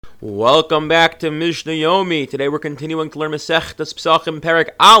Welcome back to Mishna Yomi. Today we're continuing to learn Masechtas Pesachim Perek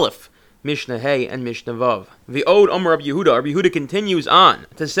Aleph, Mishna Hey and Mishna Vav. The Ode Omer Rabbi Yehuda. Rabbi Yehuda continues on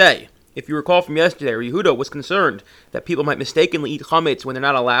to say, if you recall from yesterday, Rabbi Yehuda was concerned that people might mistakenly eat chametz when they're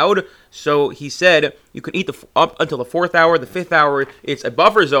not allowed. So he said you can eat up until the 4th hour. The 5th hour, it's a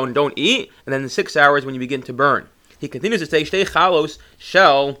buffer zone, don't eat. And then the 6 hours when you begin to burn. He continues to say, Shtei chalos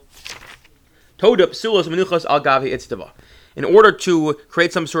shel toda psulos menuchos al gavi itztava. In order to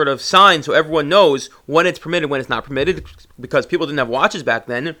create some sort of sign so everyone knows when it's permitted, when it's not permitted, because people didn't have watches back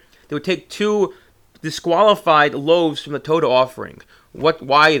then, they would take 2 disqualified loaves from the Toda offering.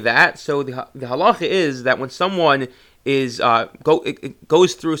 Why that? So the halacha is that when someone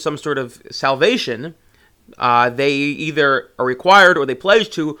goes through some sort of salvation, they either are required or they pledge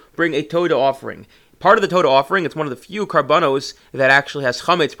to bring a Toda offering. Part of the Toda offering, it's one of the few karbanos that actually has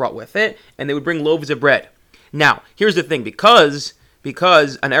chametz brought with it, and they would bring loaves of bread. Now, here's the thing, because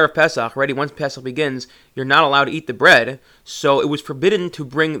on Erev Pesach, already once Pesach begins, you're not allowed to eat the bread, so it was forbidden to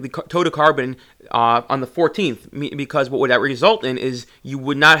bring the Toda carbon on the 14th, because what would that result in is you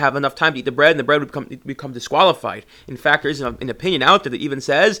would not have enough time to eat the bread, and the bread would become disqualified. In fact, there is an opinion out there that even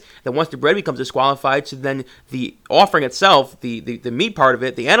says that once the bread becomes disqualified, so then the offering itself, the meat part of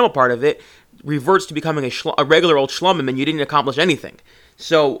it, the animal part of it, reverts to becoming a regular old shlomim, and you didn't accomplish anything.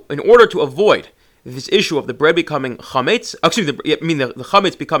 So, in order to avoid this issue of the bread becoming chametz, the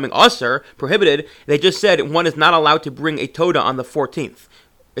chametz becoming aser, prohibited, they just said one is not allowed to bring a Toda on the 14th.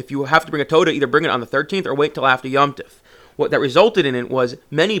 If you have to bring a Toda, either bring it on the 13th or wait till after Yom Tov. What that resulted in it was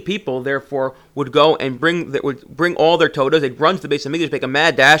many people, therefore, would go and bring all their Todas. They'd run to the Beis Hamikdash, make a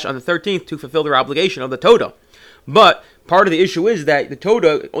mad dash on the 13th to fulfill their obligation of the Toda. But part of the issue is that the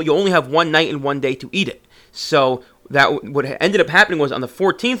Toda, you only have one night and one day to eat it. So that what ended up happening was on the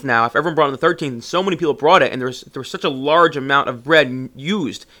 14th now, if everyone brought on the 13th, and so many people brought it, and there was such a large amount of bread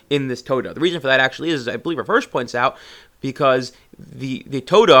used in this Toda. The reason for that actually is, I believe our first points out, because the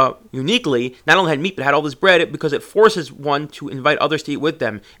Toda uniquely not only had meat but had all this bread because it forces one to invite others to eat with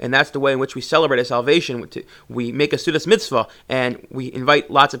them, and that's the way in which we celebrate a salvation. We make a Sudas mitzvah and we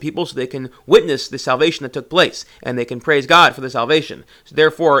invite lots of people so they can witness the salvation that took place and they can praise God for the salvation. So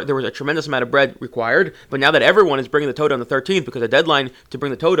therefore there was a tremendous amount of bread required, but now that everyone is bringing the Toda on the 13th, because the deadline to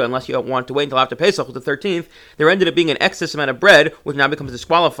bring the Toda, unless you want to wait until after Pesach, was the 13th, there ended up being an excess amount of bread which now becomes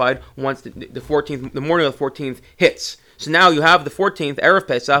disqualified once the 14th, the morning of the 14th hits. So now you have the 14th, Erev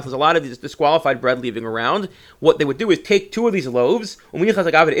Pesach, there's a lot of these disqualified bread leaving around. What they would do is take 2 of these loaves, they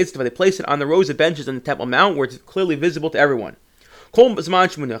place it on the rows of benches on the Temple Mount where it's clearly visible to everyone. As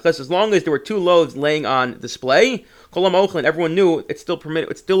long as there were 2 loaves laying on display, everyone knew it's still permitted.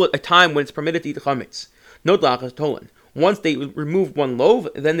 It's still a time when it's permitted to eat chametz. Once they removed 1 loaf,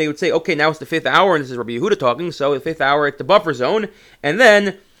 then they would say, okay, now it's the 5th hour, and this is Rabbi Yehuda talking, so the 5th hour, it's the buffer zone, and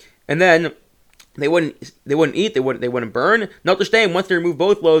then they wouldn't eat, they wouldn't burn. Not to stay, once they remove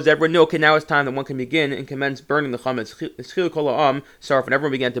both loaves, everyone knew, okay, now it's time that one can begin and commence burning the chametz. And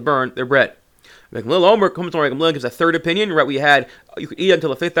everyone began to burn their bread. Omer comes on gives a third opinion, right? We had you could eat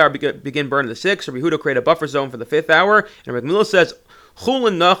until the 5th hour, begin burning the 6th. Rabbi Yehuda create a buffer zone for the 5th hour, and Rabbi Mila says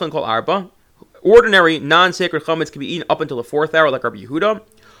chulin nachan kol arba. Ordinary non-sacred chametz can be eaten up until the 4th hour, like Rabbi Yehuda.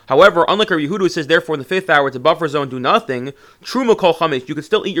 However, unlike Rabbi Yehuda, who says, therefore, in the 5th hour, it's a buffer zone, do nothing, truma kol chametz, you can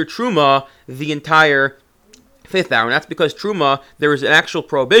still eat your truma the entire 5th hour. And that's because truma, there is an actual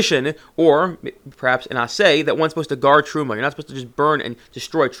prohibition, or perhaps an asay, that one's supposed to guard truma. You're not supposed to just burn and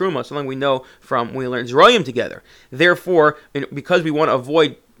destroy truma, something we know from when we learned Zroyim together. Therefore, because we want to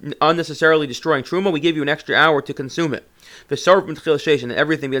avoid unnecessarily destroying truma, we give you an extra hour to consume it. And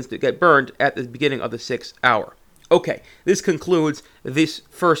everything begins to get burned at the beginning of the 6th hour. Okay, this concludes this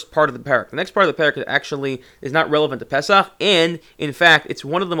first part of the Perek. The next part of the Perek actually is not relevant to Pesach, and in fact, it's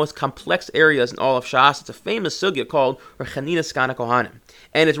one of the most complex areas in all of Shas. It's a famous sugya called Rechanina Skana Kohanim,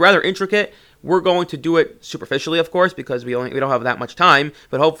 and it's rather intricate. We're going to do it superficially, of course, because we don't have that much time,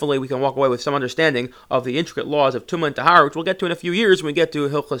 but hopefully we can walk away with some understanding of the intricate laws of Tumah and Tahara, which we'll get to in a few years when we get to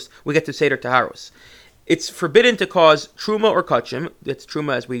Hilchos, we get to Seder Taharos. It's forbidden to cause Truma or Kachim. It's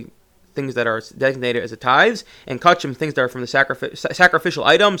Truma as things that are designated as the tithes, and kachim, things that are from the sacrificial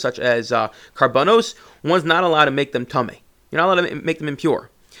items, such as karbanos. One's not allowed to make them tameh. You're not allowed to make them impure.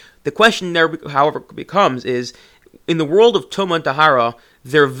 The question there, however, becomes is, in the world of Tumah and Tahara,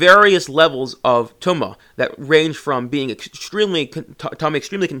 there are various levels of Tumah that range from being extremely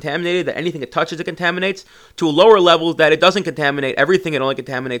contaminated, that anything it touches it contaminates, to a lower level that it doesn't contaminate everything, it only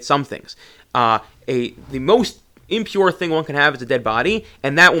contaminates some things. The most impure thing one can have is a dead body,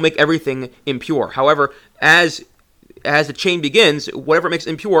 and that will make everything impure. However, as as the chain begins, whatever makes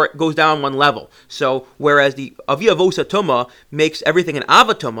impure goes down one level. So whereas the avia vosa tuma makes everything an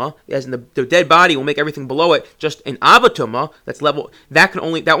avatuma, as in the dead body will make everything below it just an avatuma, that's level. That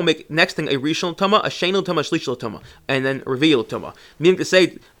will make next thing a rishon tuma, a shenil tuma, a shlishil tuma, and then reveal tuma. Meaning to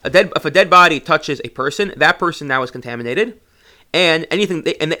say, if a dead body touches a person, that person now is contaminated. And anything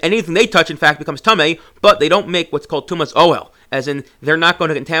they touch, in fact, becomes tamei, but they don't make what's called tumas oel, as in they're not going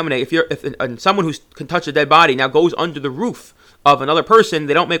to contaminate. If someone who can touch a dead body now goes under the roof of another person,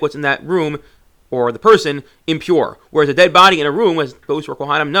 they don't make what's in that room or the person impure. Whereas a dead body in a room, as those who are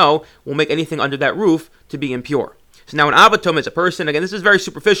kohanim know, will make anything under that roof to be impure. So now an avatuma is a person. Again, this is very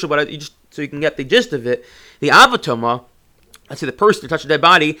superficial, but so you can get the gist of it. The avatuma, let's say the person who touched a dead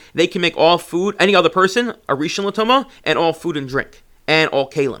body, they can make all food, any other person, a rishon l'tuma, and all food and drink, and all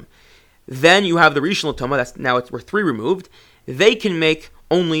kalim. Then you have the rishon l'tuma, we're 3 removed. They can make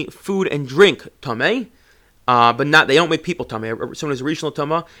only food and drink tamei, but they don't make people tamei. Someone who's a rishon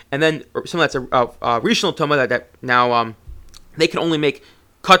l'tuma, and then someone that's a rishon l'tuma that now they can only make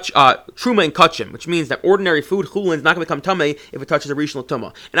truma and kachim, which means that ordinary food, chulin, is not going to become tamei if it touches a rishon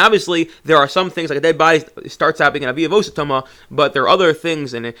l'tuma. And obviously, there are some things, like a dead body starts out being an aviyah vosa tuma, but there are other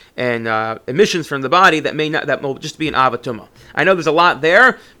things and emissions from the body that will just be an avatuma. I know there's a lot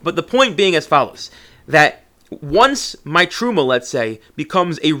there, but the point being as follows, that once my truma, let's say,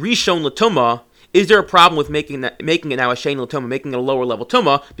 becomes a rishon l'tuma, is there a problem with making it now a shein l'tuma, making it a lower level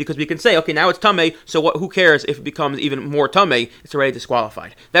tuma? Because we can say, okay, now it's tamei, so who cares if it becomes even more tamei? It's already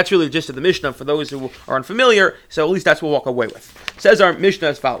disqualified. That's really the gist of the Mishnah for those who are unfamiliar, so at least that's what we'll walk away with. Says our Mishnah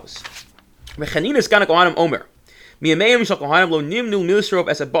as follows. Mechaninas kana kohanim omer. Miyameim shel kohanim lo nimnu milsrov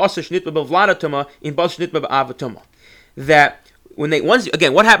as a basa shnitba b'vlada tuma in basa shnitba b'avatuma. That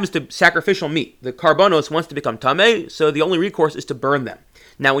what happens to sacrificial meat? The karbanos wants to become tamei, so the only recourse is to burn them.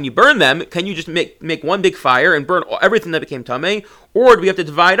 Now, when you burn them, can you just make one big fire and burn everything that became tamei, or do we have to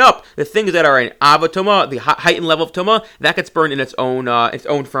divide up the things that are in avatuma, the heightened level of tuma, that gets burned in its own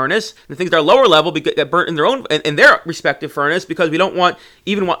furnace, the things that are lower level get burnt in their respective furnace, because we don't want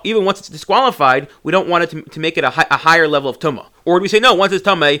even once it's disqualified, we don't want it to make it a higher level of tuma, or do we say no, once it's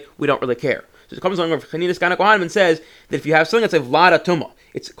tamei, we don't really care? So it comes along with Chaninas Kana Kohanim and says that if you have something that's a vlada tuma,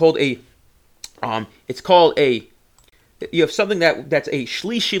 you have something that's a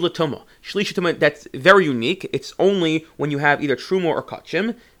shlishi l'tuma. Shlishi tuma, that's very unique. It's only when you have either truma or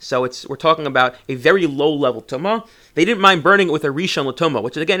kachim. So we're talking about a very low level tuma. They didn't mind burning it with a rishon l'tuma,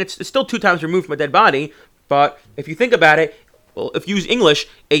 which is, again, it's still 2 times removed from a dead body. But if you think about it, well, if you use English,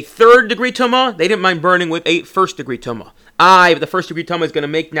 a 3rd degree tuma, they didn't mind burning with a 1st degree tuma. But the 1st degree tuma is going to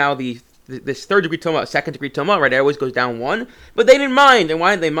make now this 3rd degree tuma a 2nd degree tuma, right? It always goes down 1. But they didn't mind. And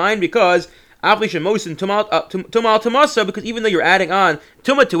why did they mind? Because because even though you're adding on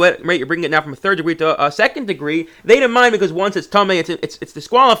tuma to it, right, you're bringing it now from a 3rd degree to a 2nd degree, they didn't mind because once it's tamei, it's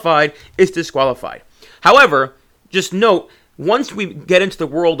disqualified, it's disqualified. However, just note, once we get into the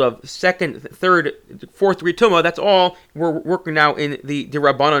world of 2nd, 3rd, 4th degree tuma, that's all we're working now in the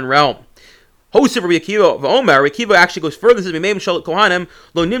Rabbanan realm. Hosef Rabbi Akiva of Omer, Akiva actually goes further. Says, "B'meim shel kohanim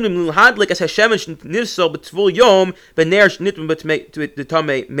lo nimnim l'hadlik as Hashemesh nivsol b'tvul yom b'ner shnitm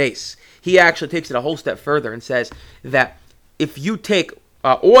b'tamei meis." He actually takes it a whole step further and says that if you take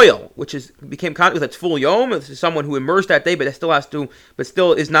oil, which became contact with a full yom, this is someone who immersed that day, but still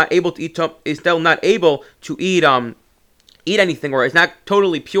is not able to eat anything, or is not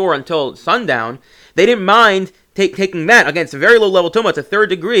totally pure until sundown. They didn't mind taking that. Again, it's a very low level tumah, it's a 3rd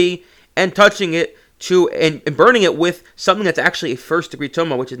degree, and touching it and burning it with something that's actually a 1st degree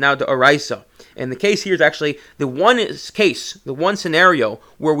tumah, which is now the oraisa. And the case here is actually the one scenario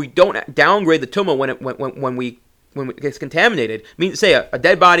where we don't downgrade the tumah when it gets contaminated. Means, say, a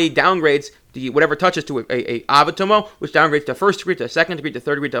dead body downgrades whatever touches to a avatuma, which downgrades to a 1st degree, to a 2nd degree, to a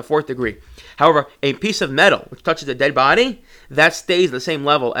 3rd degree, to a 4th degree. However, a piece of metal which touches a dead body, that stays at the same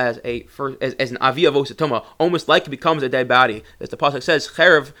level as an aviyah vosa tuma, almost like it becomes a dead body. As the pasuk says,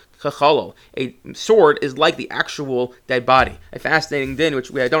 cherev chachalo, a sword is like the actual dead body. A fascinating din,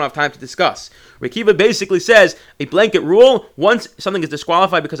 which I don't have time to discuss. Rekiva basically says a blanket rule: once something is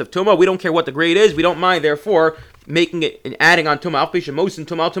disqualified because of tuma, we don't care what the grade is. We don't mind, therefore, making it and adding on tuma alpisha mosin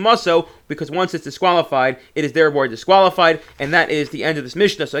tuma al tumaso, because once it's disqualified, it is therefore disqualified, and that is the end of this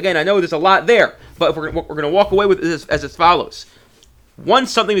Mishnah. So again, I know there's a lot there, but what we're going to walk away with is as follows: once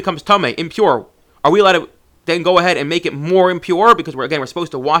something becomes tamei, impure, are we allowed to then go ahead and make it more impure? Because we're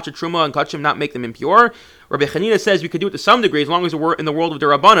supposed to watch a truma and kachim, not make them impure. Rabbi Chanina says we could do it to some degree as long as we're in the world of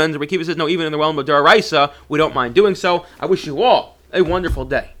Derabanan. Rabbi Kiva says no, even in the realm of Deraisa, we don't mind doing so. I wish you all a wonderful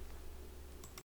day.